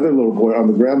with the other little boy on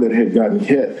the ground that had gotten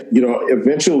hit, you know,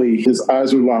 eventually his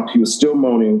eyes were locked. He was still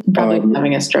moaning. Probably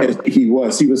having a stroke. He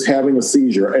was having a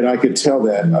seizure. And I could tell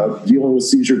that dealing with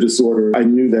seizure disorder, I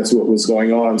knew that's what was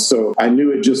going on. So I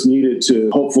knew it just needed to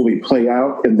hopefully play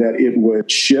out and that it would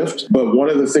shift. But one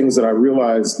of the things that I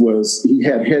realized was he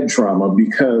had head trauma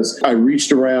because I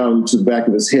reached around to the back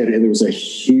of his head and there was a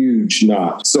huge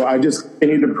knot. So I just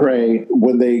continued to pray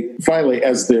when they finally,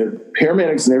 as the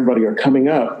paramedics and everybody are coming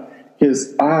up,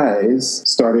 his eyes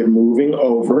started moving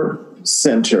over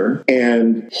center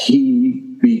and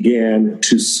he began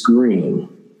to scream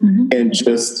and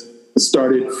just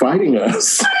started fighting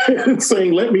us and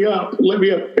saying, let me up.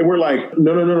 And we're like,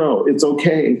 no, it's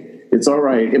okay. It's all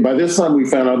right. And by this time we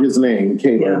found out his name,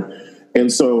 Caleb. Yeah. And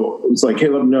so it's like,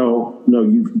 Caleb, no,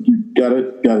 you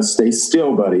gotta stay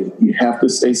still, buddy. You have to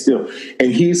stay still.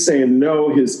 And he's saying,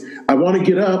 no, I want to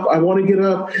get up.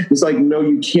 It's like, no,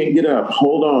 you can't get up.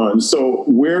 Hold on. So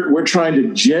we're trying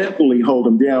to gently hold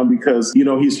him down because,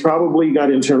 he's probably got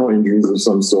internal injuries of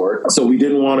some sort. So we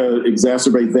didn't want to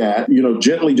exacerbate that,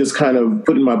 gently just kind of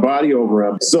putting my body over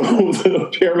him. So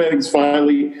the paramedics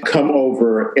finally come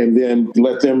over and then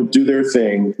let them do their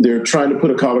thing. They're trying to put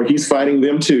a collar. He's fighting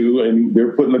them too. And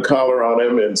they're putting a collar on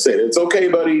him and saying, it's okay,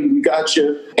 buddy. We got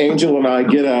you. Angel and I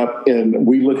get up and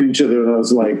we look at each other and I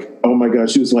was like, oh my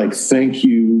gosh. She was like, thank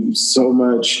you so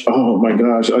much. Oh my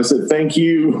gosh. I said, thank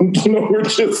you. We're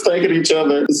just thanking each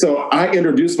other. So I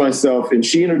introduced myself and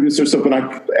she introduced herself. And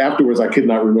afterwards, I could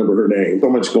not remember her name. So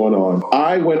much going on.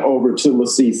 I went over to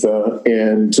Lasitha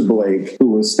and to Blake,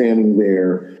 who was standing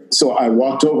there. So I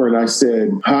walked over and I said,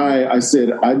 hi. I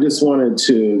said, I just wanted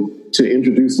to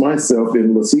introduce myself.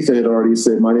 And Lasitha had already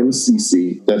said, my name is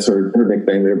Cece. That's her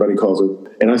nickname. Everybody calls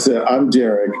her. And I said, I'm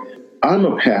Derek. I'm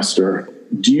a pastor.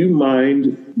 Do you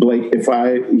mind, Blake,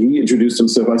 he introduced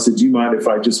himself. I said, do you mind if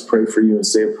I just pray for you and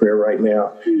say a prayer right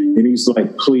now? And he's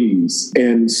like, please.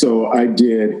 And so I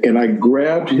did. And I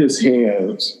grabbed his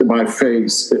hands, my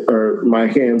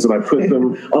hands, and I put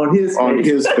them on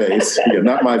his face. Yeah,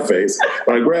 not my face.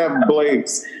 But I grabbed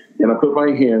Blake's. And I put my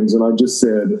hands and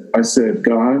I said,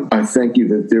 God, I thank you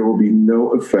that there will be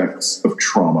no effects of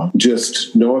trauma,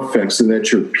 just no effects, and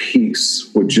that your peace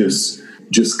would just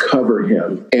cover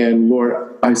him. And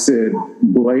Lord, I said,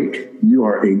 Blake, you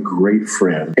are a great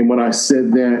friend. And when I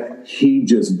said that, he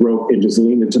just broke and just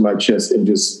leaned into my chest and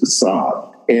just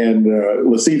sobbed. And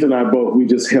Lasitha and I both, we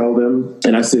just held him.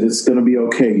 And I said, it's going to be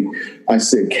okay. I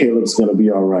said, Caleb's going to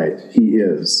be all right. He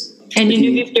is. And you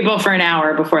knew these people for an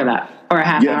hour before that, or a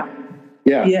half hour?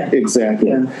 Yeah, exactly.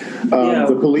 Yeah.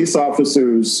 The police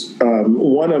officers,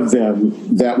 one of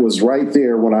them that was right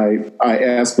there when I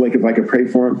asked Blake if I could pray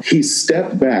for him, he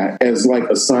stepped back as like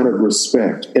a sign of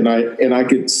respect. And I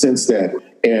could sense that.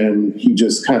 And he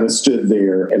just kind of stood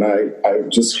there and I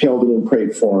just held him and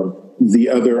prayed for him. The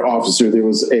other officer, there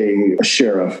was a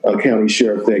county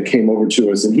sheriff that came over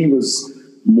to us, and he was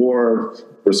more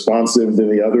responsive than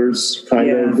the others,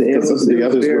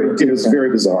 it was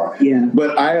very bizarre. Yeah.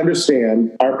 But I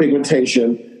understand our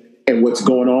pigmentation and what's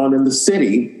going on in the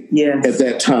city at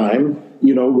that time,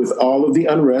 with all of the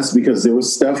unrest, because there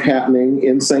was stuff happening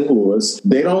in St. Louis.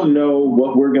 They don't know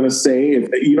what we're going to say,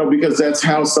 because that's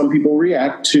how some people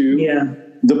react to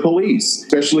the police,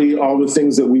 especially all the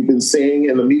things that we've been saying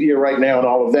in the media right now and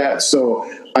all of that.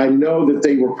 So I know that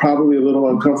they were probably a little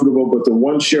uncomfortable, but the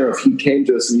one sheriff, he came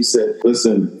to us and he said,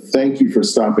 listen, thank you for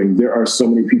stopping. There are so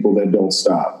many people that don't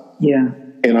stop. Yeah.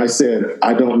 And I said,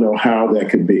 I don't know how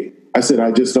that could be. I said,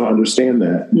 I just don't understand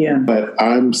that. Yeah. But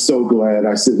I'm so glad.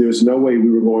 I said, there's no way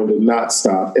we were going to not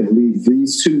stop and leave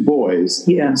these two boys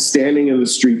standing in the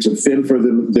street to fend for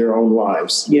their own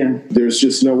lives. Yeah. There's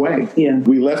just no way. Yeah.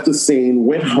 We left the scene,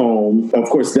 went home. Of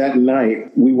course, that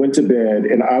night we went to bed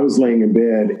and I was laying in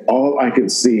bed. All I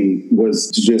could see was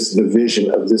just the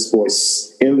vision of this boy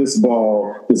in this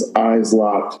ball, his eyes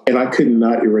locked. And I could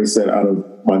not erase that out of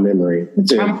my memory.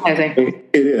 It's traumatizing.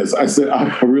 It is. I said,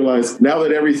 I realized now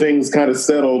that everything's kind of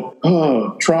settled,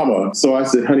 trauma. So I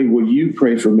said, honey, will you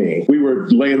pray for me? We were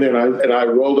laying there and I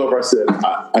rolled over. I said,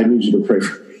 I need you to pray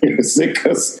for me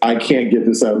because I can't get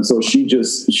this out. And so she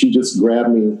just grabbed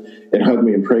me and hugged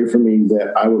me and prayed for me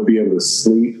that I would be able to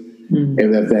sleep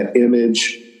and that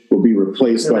image will be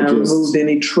replaced by just removed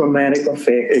any traumatic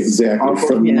effects. Exactly.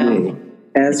 From me.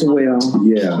 As well.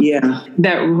 Yeah. Yeah.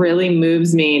 That really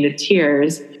moves me to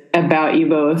tears about you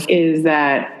both is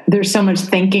that there's so much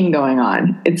thinking going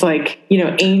on. It's like,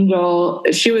 Angel,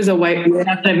 she was a white,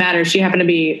 not that it matters. She happened to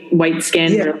be white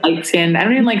skinned or light skinned. I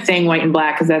don't even like saying white and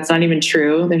black because that's not even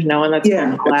true. There's no one that's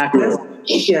black.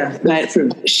 That's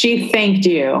true. She thanked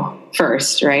you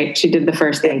first, right? She did the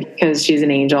first thing because she's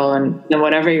an angel, and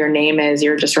whatever your name is,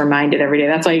 you're just reminded every day.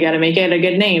 That's why you got to make it a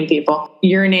good name, people.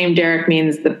 Your name, Derek,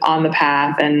 means on the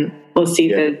path, and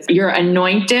Lasitha, you're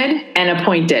anointed and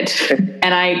appointed.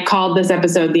 And I called this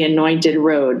episode the Anointed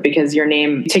Road because your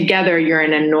name together, you're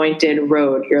an anointed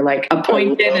road. You're like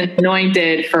appointed and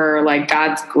anointed for like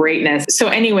God's greatness. So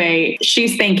anyway,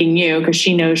 she's thanking you because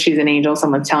she knows she's an angel.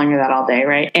 Someone's telling her that all day,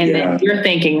 right? And then you're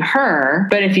thanking her.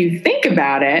 But if you think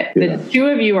about it, the two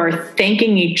of you are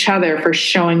thanking each other for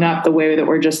showing up the way that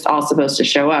we're just all supposed to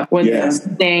show up. When they're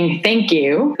saying thank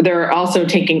you, they're also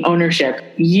taking ownership.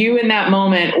 You in that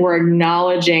moment were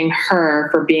acknowledging her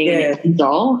for being an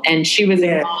angel, and she was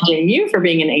acknowledging you for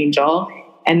being an angel.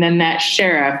 And then that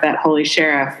holy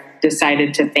sheriff,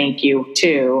 decided to thank you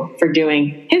too for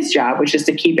doing his job, which is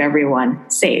to keep everyone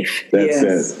safe.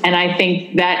 That's it. And I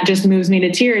think that just moves me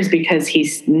to tears, because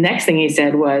next thing he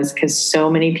said was, because so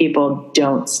many people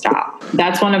don't stop.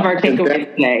 That's one of our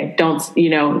takeaways today. Don't,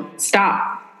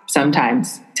 stop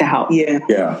sometimes to help.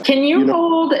 Yeah. Can you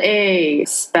hold a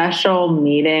special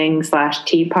meeting /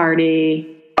 tea party?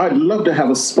 I'd love to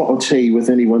have a spot of tea with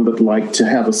anyone that'd like to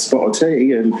have a spot of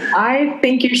tea. And I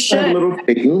think you should. A little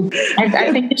tea.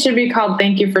 I think it should be called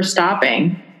Thank You for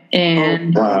Stopping.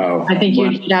 And I think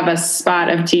you should have a spot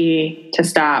of tea to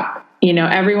stop.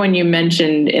 Everyone you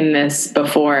mentioned in this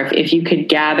before, if you could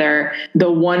gather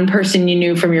the one person you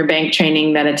knew from your bank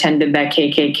training that attended that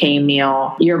KKK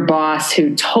meal, your boss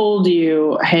who told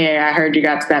you, hey, I heard you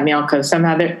got to that meal because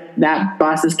somehow that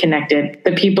boss is connected.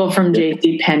 The people from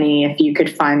JCPenney, if you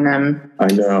could find them. I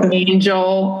know.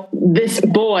 Angel, this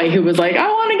boy who was like, I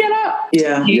want to get up.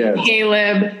 Yeah.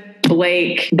 Caleb,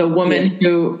 Blake, the woman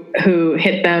who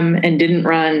hit them and didn't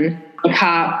run, the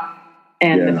cop,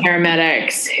 and the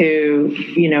paramedics who,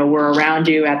 were around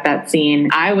you at that scene.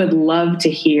 I would love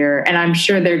to hear, and I'm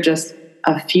sure they're just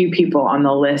a few people on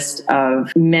the list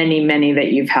of many, many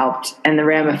that you've helped, and the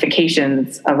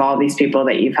ramifications of all these people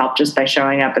that you've helped just by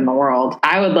showing up in the world.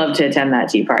 I would love to attend that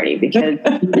tea party, because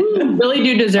you really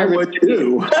do deserve it.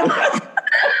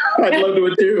 I'd love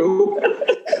to do.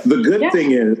 The good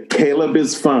thing is, Caleb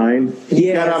is fine.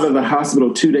 He got out of the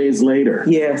hospital 2 days later.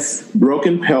 Yes.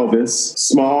 Broken pelvis,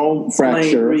 small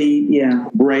fracture,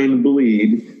 brain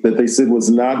bleed that they said was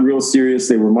not real serious.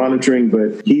 They were monitoring,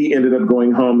 but he ended up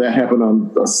going home. That happened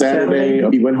on a Saturday.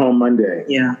 He went home Monday.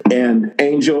 Yeah. And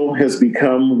Angel has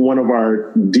become one of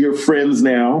our dear friends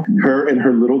now. Her and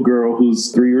her little girl,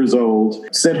 who's 3 years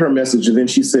old, sent her a message, and then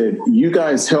she said, you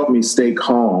guys helped me stay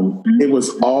calm. It was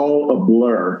all a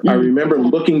blur. I remember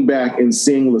looking back and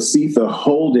seeing Lasitha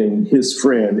holding his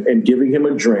friend and giving him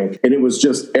a drink, and it was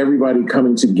just everybody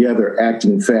coming together,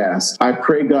 acting fast. I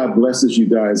pray God blesses you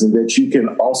guys, and that you can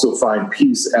also find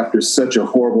peace after such a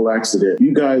horrible accident.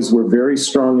 You guys were very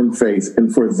strong in faith,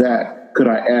 and for that, could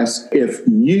I ask if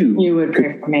you would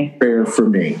pray for me? Pray for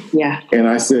me. Yeah. And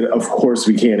I said, of course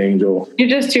we can, Angel. You're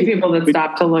just two people that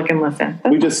stop to look and listen.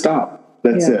 We just stop.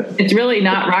 That's it. It's really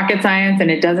not rocket science, and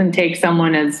it doesn't take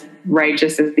someone as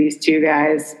righteous as these two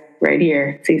guys right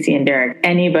here, Cece and Derek.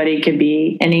 Anybody could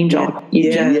be an angel.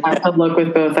 You just have to look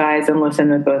with both eyes and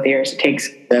listen with both ears. It takes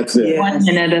 1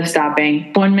 minute of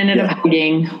stopping, 1 minute of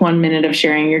hugging, 1 minute of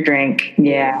sharing your drink.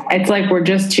 Yeah. It's like we're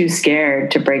just too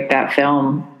scared to break that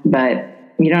film, but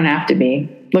you don't have to be.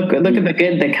 Look at the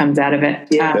good that comes out of it.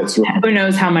 Yeah, that's right. Who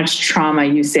knows how much trauma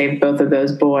you saved both of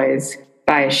those boys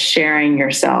by sharing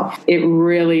yourself. It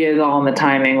really is all in the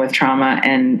timing with trauma.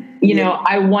 And,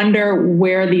 I wonder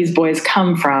where these boys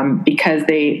come from, because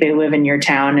they live in your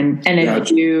town. And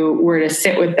if you were to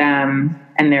sit with them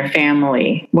and their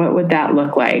family, what would that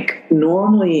look like?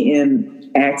 Normally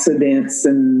in accidents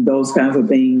and those kinds of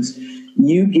things,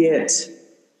 you get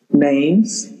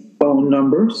names, phone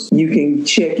numbers. You can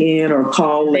check in or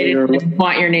call later. They didn't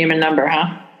want your name and number,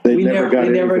 huh? We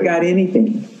never got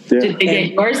anything. Yeah. Did they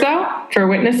get yours, though, for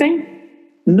witnessing?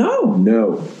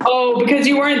 No. Oh, because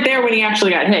you weren't there when he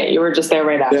actually got hit. You were just there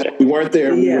right after. Yeah, we weren't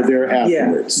there. We were there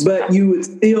afterwards. But you would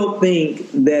still think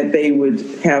that they would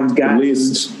have gotten at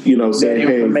least, say,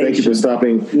 hey, thank you for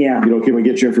stopping. Yeah. Can we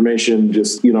get your information?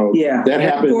 Just, that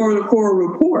happened. For a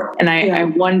report. And I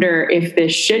wonder if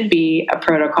this should be a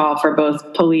protocol for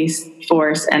both police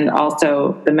force and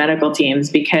also the medical teams,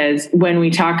 because when we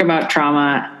talk about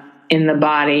trauma in the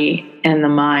body and the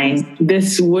mind,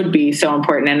 this would be so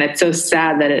important. And it's so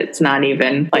sad that it's not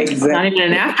even not even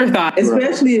an afterthought.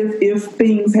 Especially if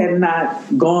things had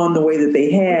not gone the way that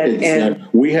they had. And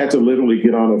we had to literally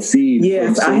get on a feed.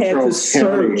 Yes, I had to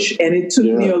search, and it took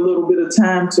me a little bit of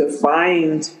time to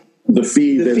find the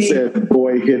feed that said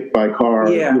boy hit by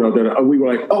car. Yeah. We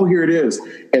were like, oh, here it is.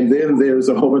 And then there's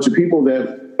a whole bunch of people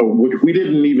that we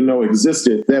didn't even know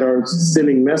existed that are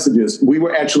sending messages. We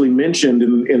were actually mentioned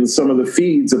in some of the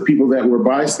feeds of people that were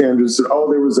bystanders. Oh,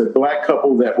 there was a black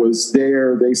couple that was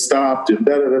there. They stopped and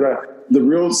da-da-da-da. The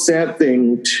real sad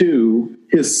thing, too,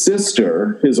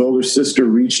 his older sister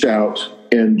reached out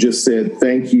and just said,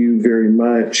 thank you very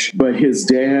much. But his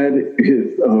dad,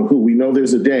 who we know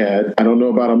there's a dad, I don't know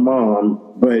about a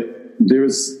mom, but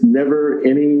there's never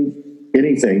any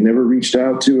anything, never reached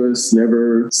out to us,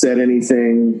 never said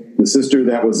anything. The sister,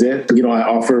 that was it. I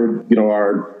offered,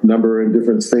 our number and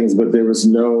different things, but there was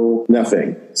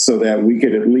nothing, so that we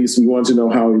could we wanted to know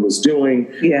how he was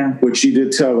doing. Yeah. But she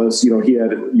did tell us, he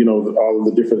had, all of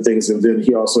the different things. And then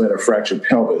he also had a fractured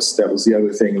pelvis. That was the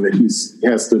other thing, that he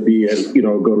has to be,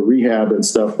 go to rehab and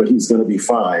stuff, but he's going to be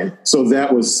fine. So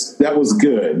that was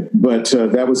good. But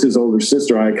that was his older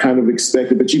sister. I kind of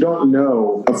expected, but you don't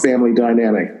know a family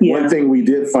dynamic. Yeah. One thing we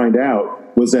did find out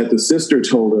was that the sister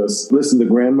told us, listen, the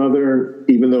grandmother,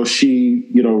 even though she,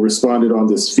 responded on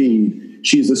this feed,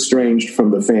 she's estranged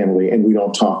from the family and we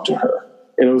don't talk to her.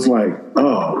 And it was like,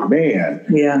 oh, man.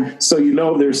 Yeah. So,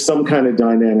 there's some kind of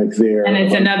dynamic there. And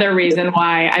it's another reason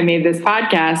why I made this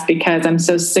podcast, because I'm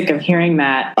so sick of hearing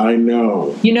that. I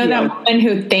know. That woman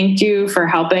who thanked you for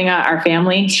helping our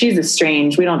family, she's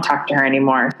estranged. We don't talk to her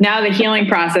anymore. Now the healing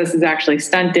process is actually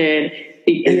stunted.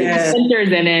 The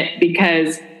center's in it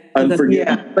because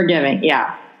unforgiving.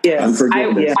 Yeah. Yes.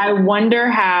 I wonder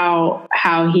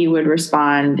how he would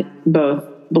respond, both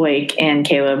Blake and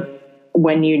Caleb,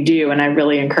 when you do. And I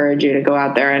really encourage you to go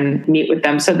out there and meet with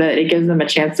them so that it gives them a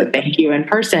chance to thank you in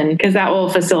person, because that will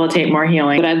facilitate more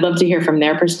healing. But I'd love to hear from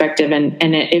their perspective, and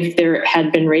if there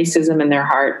had been racism in their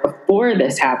heart before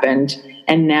this happened,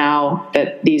 and now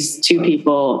that these two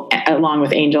people, along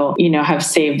with Angel, have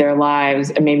saved their lives,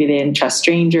 and maybe they didn't trust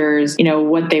strangers,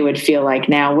 what they would feel like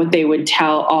now, what they would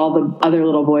tell all the other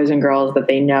little boys and girls that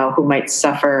they know who might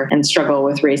suffer and struggle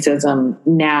with racism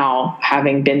now,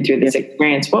 having been through this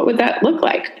experience. What would that look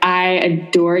like? I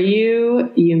adore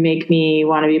you. You make me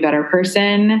want to be a better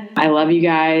person. I love you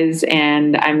guys,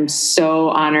 and I'm so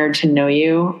honored to know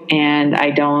you, and I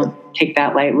don't take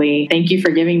that lightly. Thank you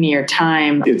for giving me your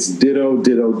time. It's ditto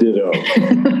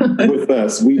with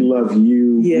us. We love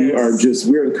you. Yes.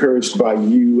 We're encouraged by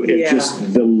you and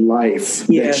just the life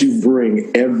that you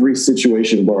bring every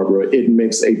situation, Barbara. It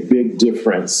makes a big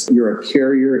difference. You're a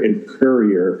carrier and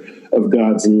courier of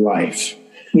God's life.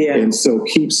 Yeah. And so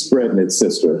keep spreading it,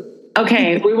 sister.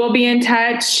 Okay, we will be in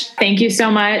touch. Thank you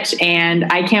so much. And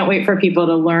I can't wait for people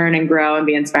to learn and grow and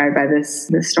be inspired by this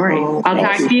story. I'll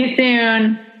talk to you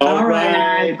soon. All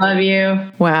right. Love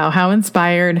you. Wow, how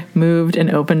inspired, moved, and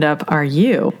opened up are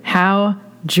you? How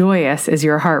joyous is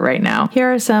your heart right now?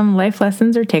 Here are some life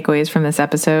lessons or takeaways from this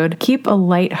episode. Keep a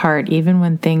light heart even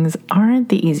when things aren't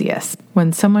the easiest.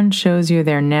 When someone shows you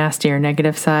their nasty or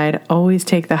negative side, always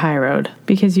take the high road,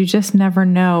 because you just never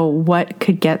know what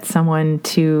could get someone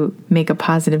to make a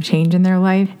positive change in their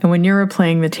life. And when you're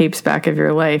replaying the tapes back of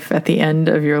your life at the end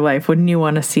of your life, wouldn't you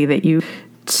want to see that you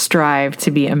strive to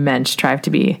be immense, strive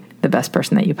to be the best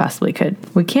person that you possibly could?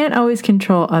 We can't always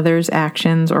control others'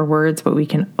 actions or words, but we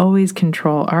can always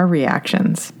control our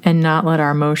reactions and not let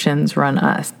our emotions run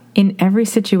us. In every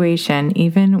situation,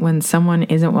 even when someone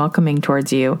isn't welcoming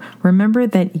towards you, remember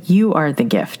that you are the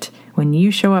gift. When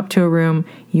you show up to a room,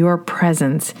 your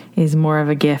presence is more of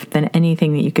a gift than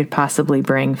anything that you could possibly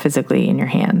bring physically in your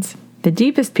hands. The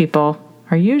deepest people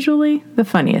are usually the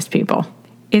funniest people.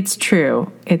 It's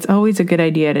true. It's always a good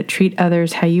idea to treat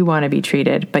others how you want to be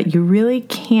treated, but you really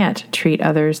can't treat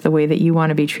others the way that you want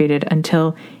to be treated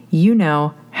until you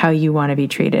know how you want to be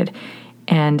treated.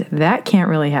 And that can't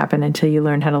really happen until you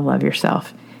learn how to love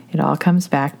yourself. It all comes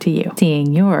back to you,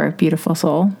 seeing your beautiful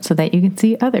soul so that you can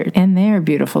see others and their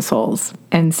beautiful souls.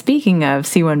 And speaking of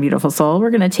See One Beautiful Soul, we're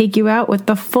going to take you out with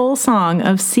the full song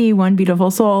of See One Beautiful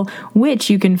Soul, which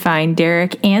you can find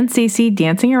Derek and Cece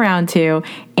dancing around to,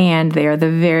 and they are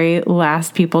the very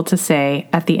last people to say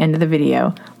at the end of the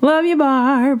video, "Love you,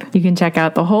 Barb." You can check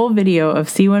out the whole video of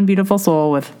See One Beautiful Soul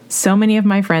with so many of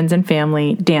my friends and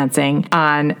family dancing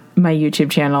on my YouTube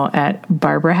channel at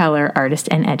Barbara Heller, Artist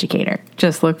and Educator.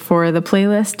 Just look for the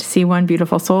playlist See One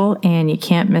Beautiful Soul, and you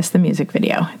can't miss the music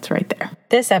video. It's right there.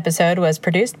 This episode was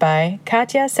produced by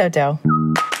Katya Soto.